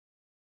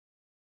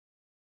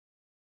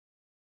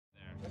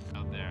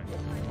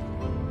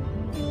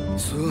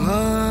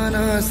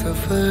सुहाना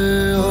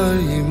सफर और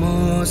ये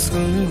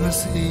मौसम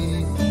हंसी,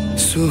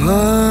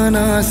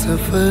 सुहाना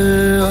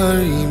सफर और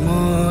ये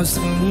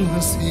मौसम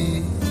हंसी,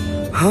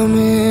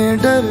 हमें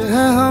डर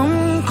है हम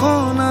खो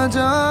न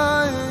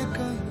जाए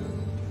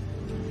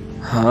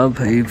कहीं। हाँ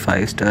भाई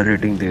 5 स्टार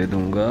रेटिंग दे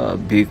दूंगा, अब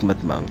भीख मत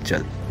मांग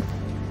चल।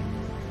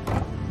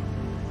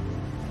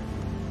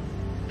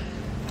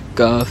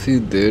 काफी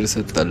देर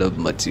से तलब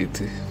मची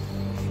थी।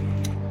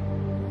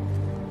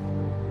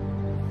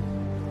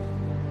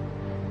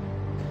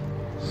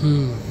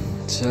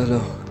 चलो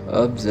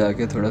अब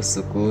जाके थोड़ा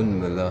सुकून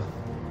मिला।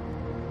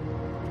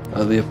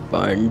 अब ये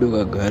पांडु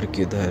का घर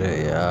किधर है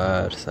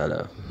यार साला।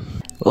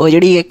 ओ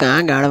जड़ी ये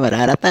कहाँ गाड़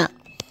भरा रहा था।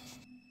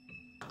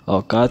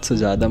 औकात से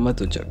ज्यादा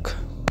मत उचक।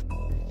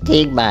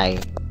 ठीक भाई।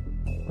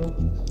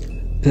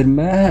 फिर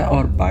मैं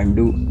और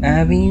पांडु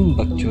ऐवी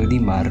बकचोदी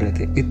मार रहे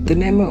थे,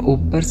 इतने में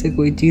ऊपर से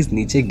कोई चीज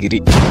नीचे गिरी।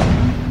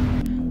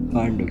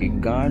 पांडु की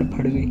गाड़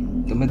फट गई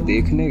तो मैं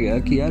देखने गया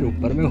कि यार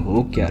ऊपर में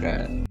हो क्या रहा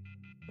है।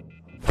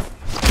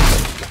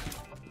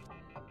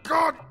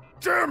 God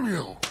damn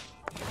you!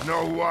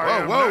 Know who I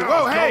am now?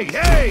 Whoa,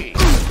 hey!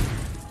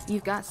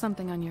 You've got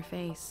something on your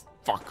face.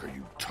 Fuck are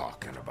you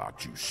talking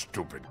about, you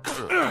stupid?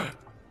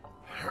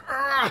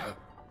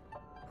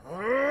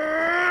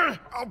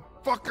 I'll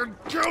fucking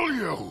kill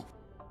you!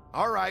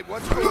 Alright,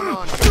 what's going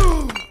on?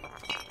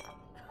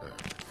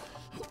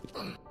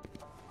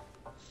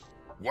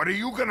 What are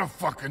you gonna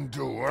fucking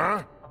do,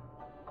 huh?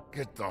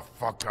 Get the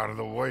fuck out of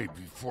the way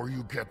before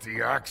you get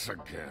the axe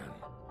again.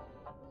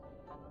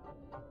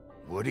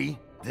 Woody,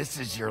 this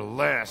is your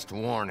last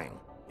warning.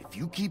 If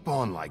you keep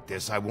on like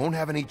this, I won't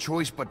have any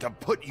choice but to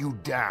put you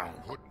down.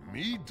 Put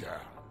me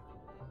down?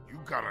 You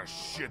got a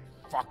shit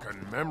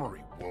fucking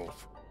memory,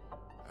 Wolf.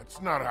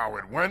 That's not how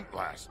it went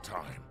last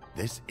time.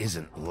 This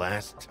isn't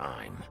last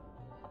time.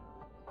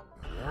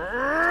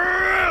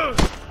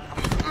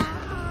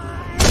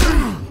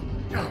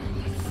 You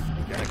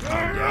gotta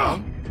calm down.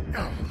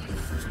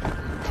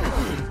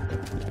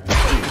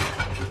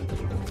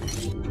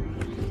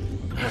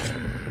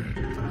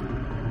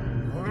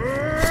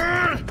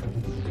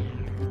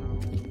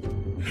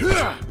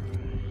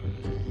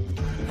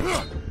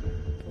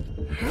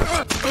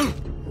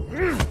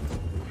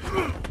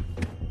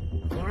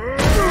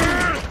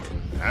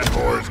 That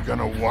whore's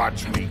gonna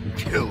watch me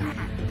kill you.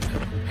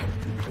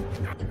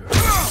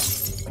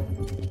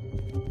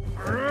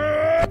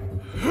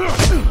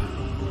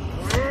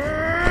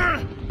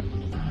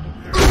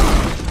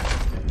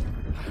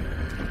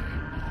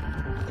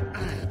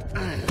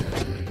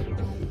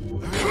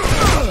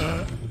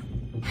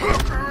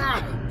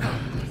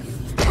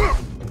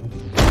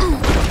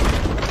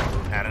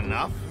 Had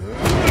enough?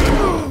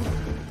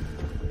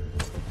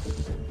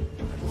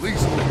 At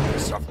least make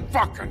this a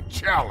fucking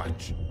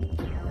challenge.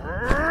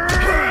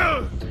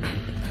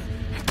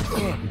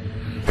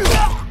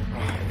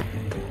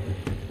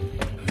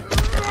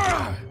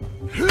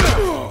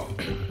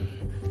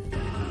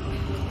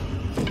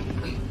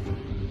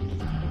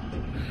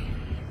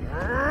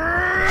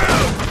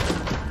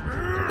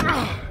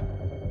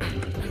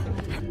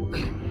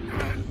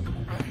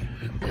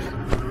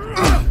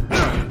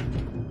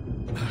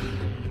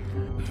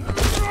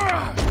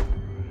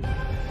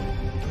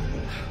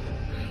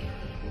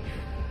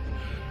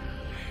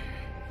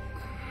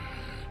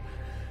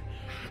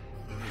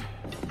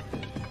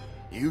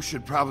 You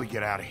should probably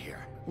get out of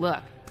here.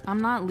 Look,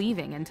 I'm not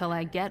leaving until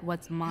I get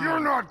what's mine. You're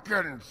not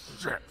getting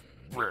shit,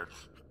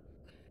 bitch.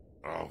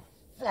 I'll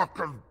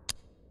fucking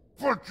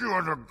put you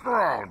on the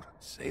ground.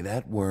 Say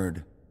that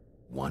word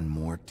one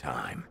more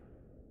time.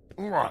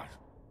 What?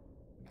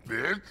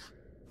 Bitch?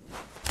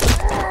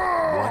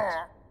 What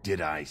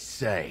did I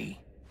say?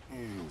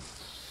 You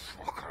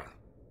fucking...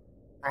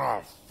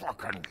 Oh,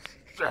 fucking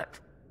shit.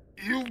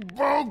 You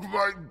broke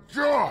my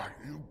jaw,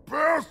 you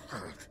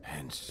bastard.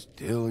 And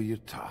still you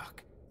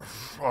talk.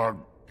 Fuck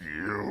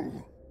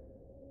you.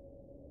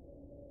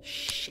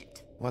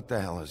 Shit. What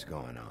the hell is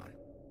going on?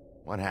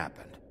 What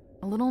happened?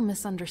 A little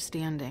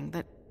misunderstanding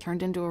that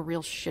turned into a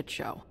real shit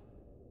show.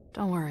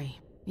 Don't worry,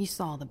 you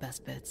saw the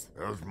best bits.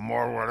 There's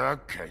more where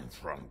that came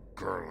from,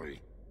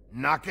 girly.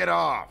 Knock it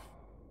off!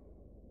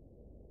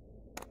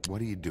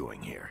 What are you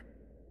doing here?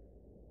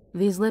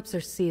 These lips are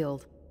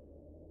sealed.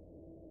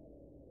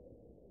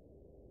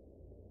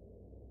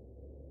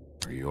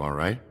 Are you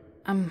alright?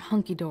 I'm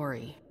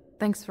hunky-dory.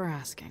 Thanks for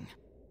asking.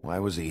 Why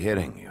was he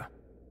hitting you?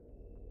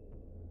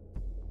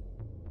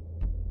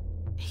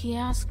 He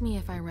asked me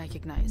if I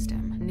recognized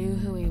him, knew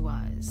who he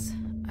was.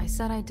 I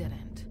said I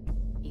didn't.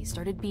 He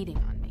started beating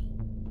on me.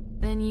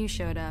 Then you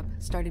showed up,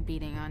 started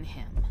beating on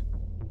him.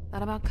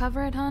 That about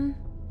cover it, hun?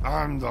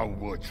 I'm the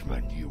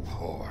woodsman, you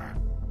whore.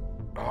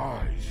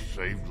 I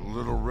saved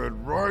Little Red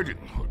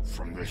Riding Hood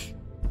from this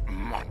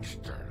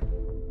monster.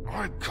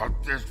 I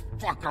cut this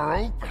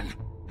fucker open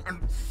and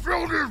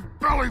filled his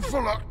belly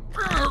full of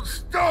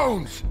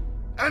stones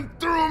and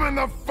threw him in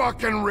the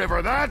fucking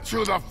river. That's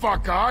who the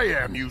fuck I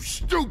am, you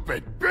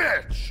stupid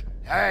bitch!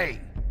 Hey!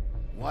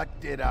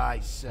 What did I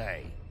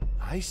say?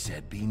 I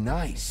said be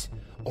nice,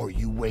 or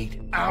you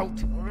wait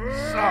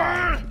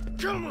outside.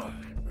 Come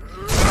on!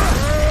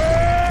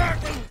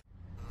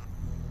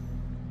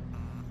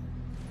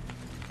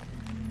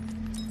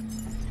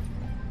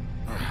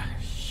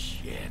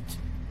 Shit.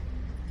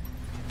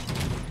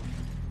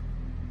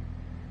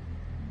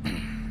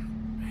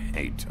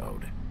 Hey,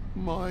 Toad.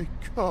 My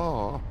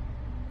car?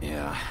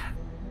 Yeah.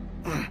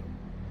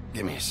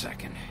 Give me a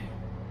second.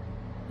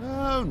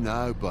 Oh,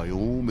 no, by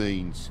all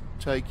means.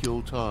 Take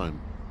your time.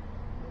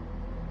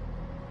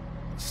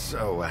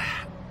 So,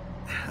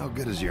 how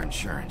good is your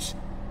insurance?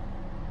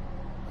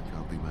 I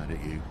can't be mad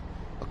at you.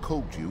 I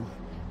called you,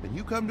 and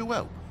you come to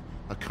help.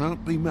 I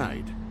can't be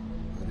mad.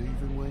 But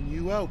even when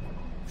you help,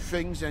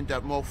 things end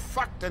up more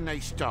fucked than they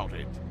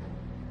started.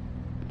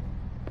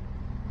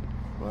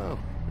 Well,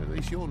 at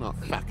least you're not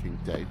fucking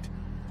dead.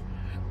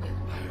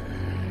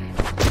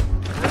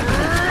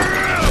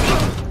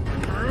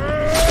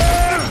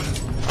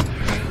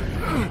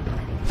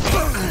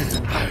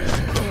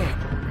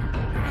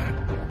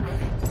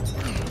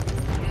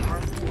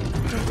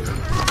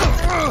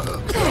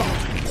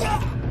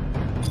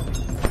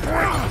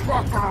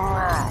 Fucking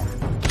around!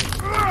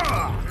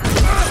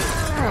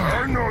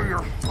 I know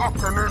you're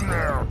fucking in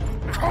there!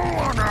 Come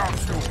on out,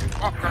 you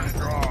fucking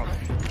dog!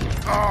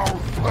 I'll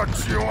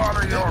put you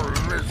out of your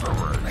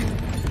misery!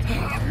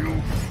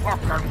 You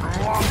fucking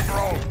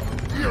mongrel!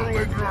 You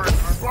ignorant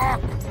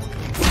fuck!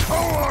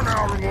 Come on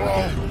out,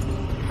 Wolf!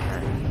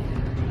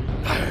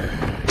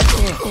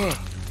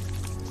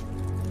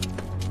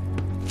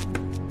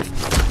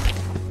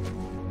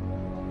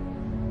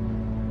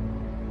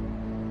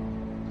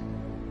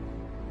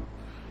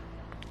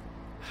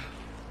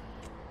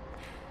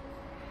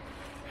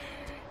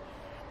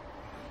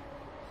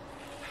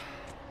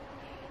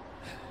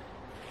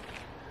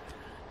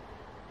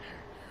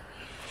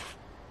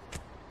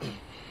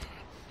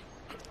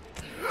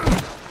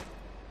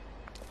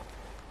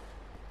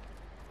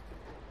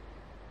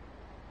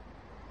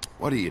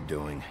 What are you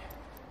doing?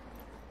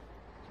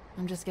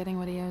 I'm just getting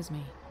what he owes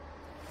me.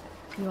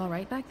 You all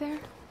right back there?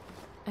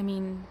 I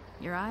mean,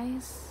 your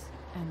eyes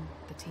and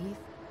the teeth?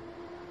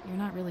 You're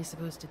not really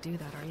supposed to do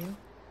that, are you?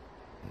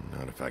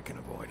 Not if I can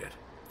avoid it.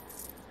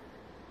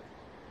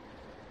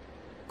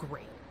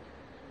 Great.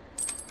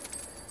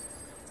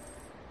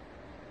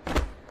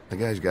 The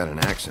guy's got an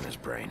axe in his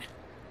brain.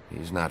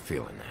 He's not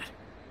feeling that.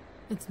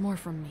 It's more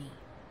from me.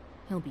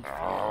 He'll be fine.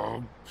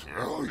 I'll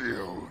kill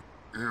you,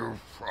 you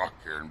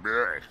fucking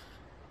bitch!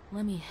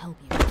 Let me help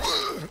you.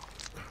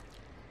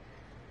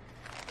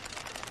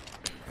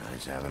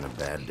 Guy's having a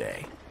bad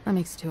day. That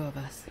makes two of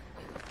us.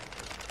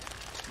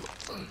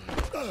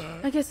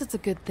 I guess it's a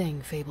good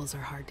thing fables are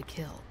hard to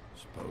kill.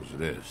 Suppose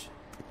it is.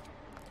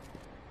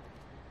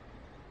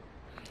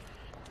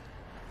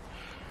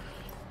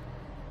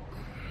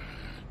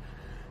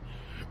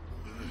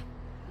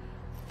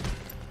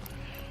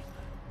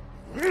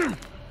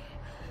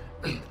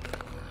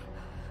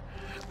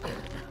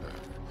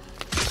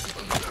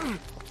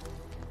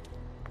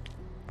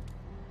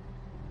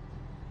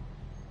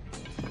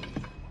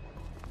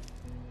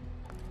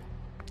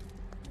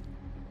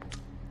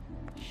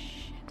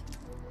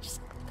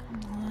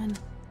 Come on.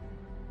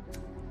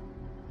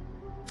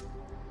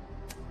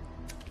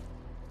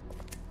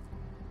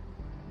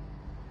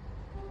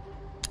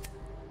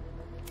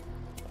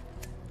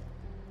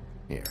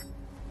 Here.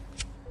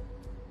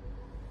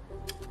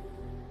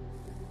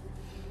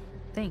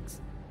 Thanks.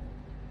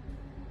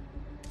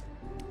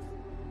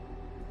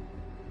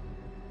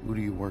 Who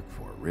do you work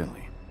for,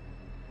 really?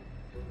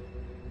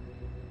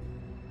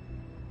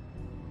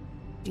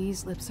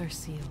 These lips are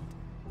sealed.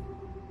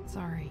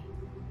 Sorry.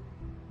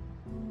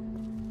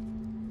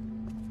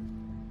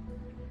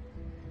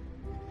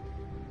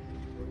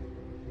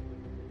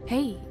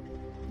 Hey,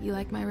 you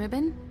like my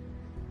ribbon?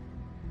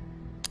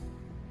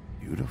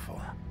 Beautiful.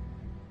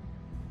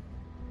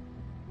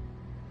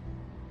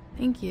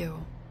 Thank you.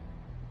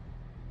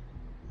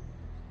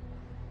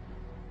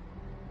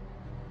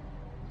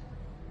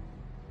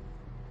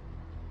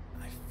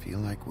 I feel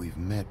like we've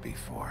met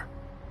before.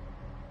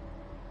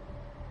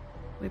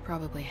 We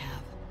probably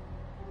have.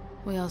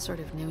 We all sort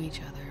of knew each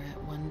other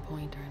at one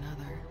point or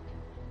another.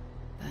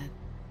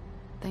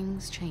 But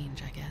things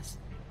change, I guess.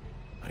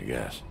 I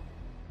guess.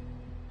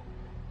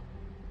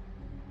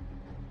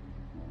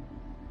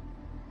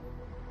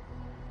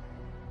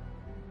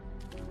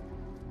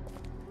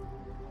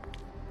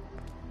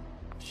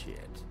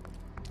 Shit.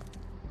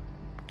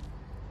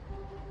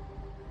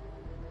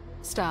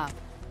 Stop.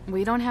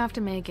 We don't have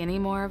to make any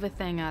more of a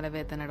thing out of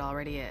it than it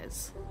already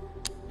is.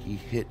 He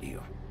hit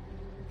you.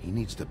 He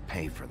needs to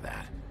pay for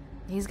that.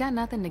 He's got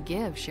nothing to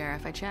give,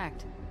 Sheriff, I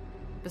checked.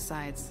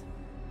 Besides,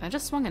 I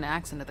just swung an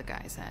axe into the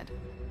guy's head.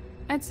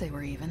 I'd say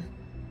we're even.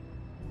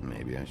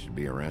 Maybe I should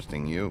be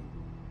arresting you.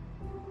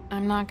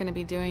 I'm not gonna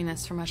be doing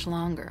this for much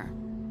longer.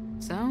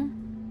 So,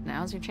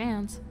 now's your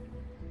chance.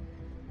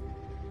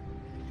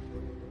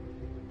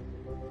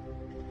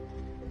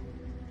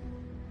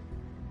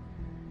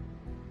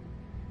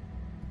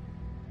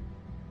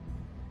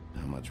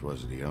 How much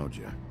was it he owed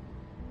you?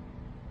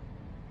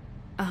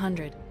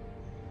 100.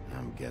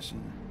 I'm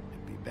guessing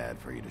it'd be bad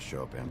for you to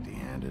show up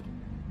empty-handed.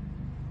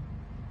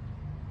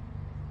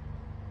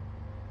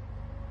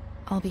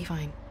 I'll be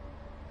fine.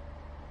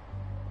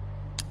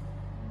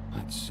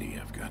 Let's see,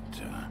 I've got,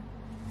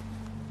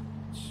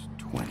 it's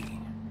 20,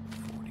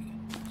 40,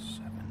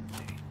 7,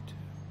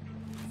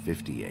 8,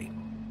 58.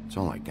 It's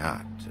all I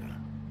got.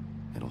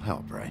 It'll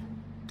help, right?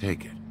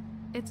 Take it.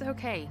 It's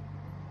okay.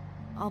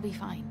 I'll be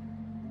fine.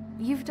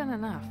 You've done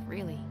enough,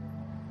 really.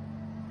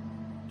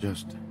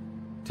 Just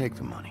take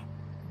the money,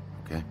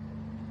 okay?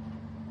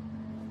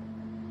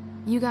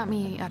 You got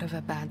me out of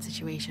a bad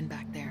situation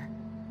back there.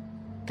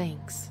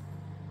 Thanks.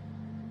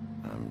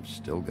 I'm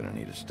still gonna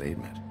need a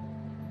statement.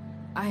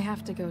 I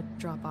have to go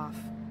drop off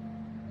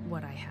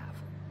what I have.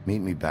 Meet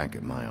me back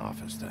at my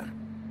office, then.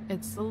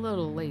 It's a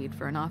little late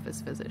for an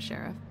office visit,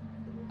 Sheriff.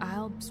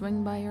 I'll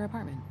swing by your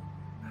apartment.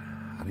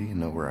 How do you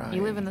know where I...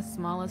 You live in the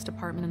smallest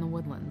apartment in the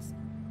Woodlands.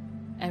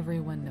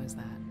 Everyone knows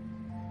that.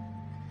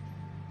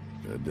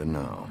 Good to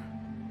know.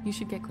 You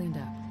should get cleaned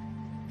up.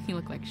 You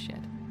look like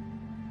shit.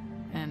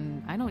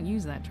 And I don't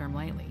use that term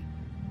lightly.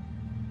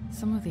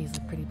 Some of these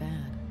look pretty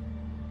bad.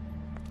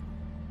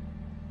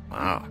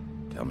 Wow.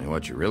 Tell me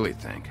what you really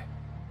think.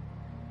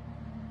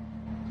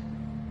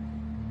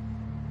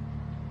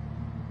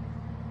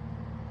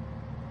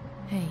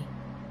 Hey.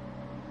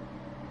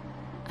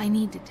 I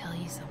need to tell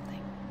you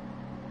something.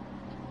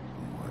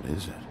 What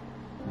is it?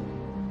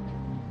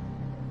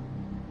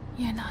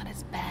 You're not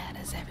as bad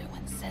as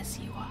everyone says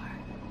you are.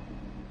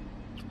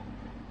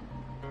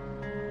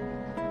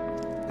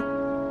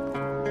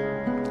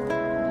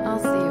 I'll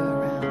see you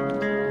around,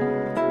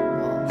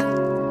 Wolf.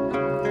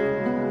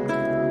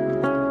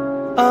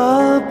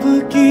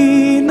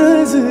 आपकी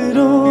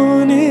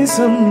नजरों ने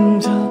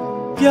समझा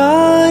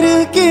प्यार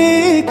के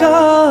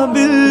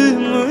काबिल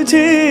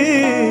मुझे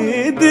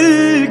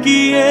दिल की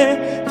ये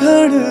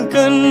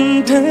धड़कन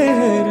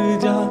ठहर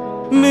जा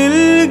मिल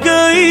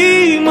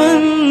गई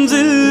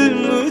मंजिल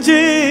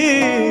मुझे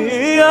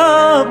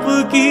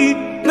आपकी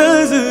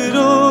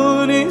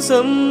नजरों ने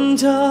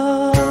समझा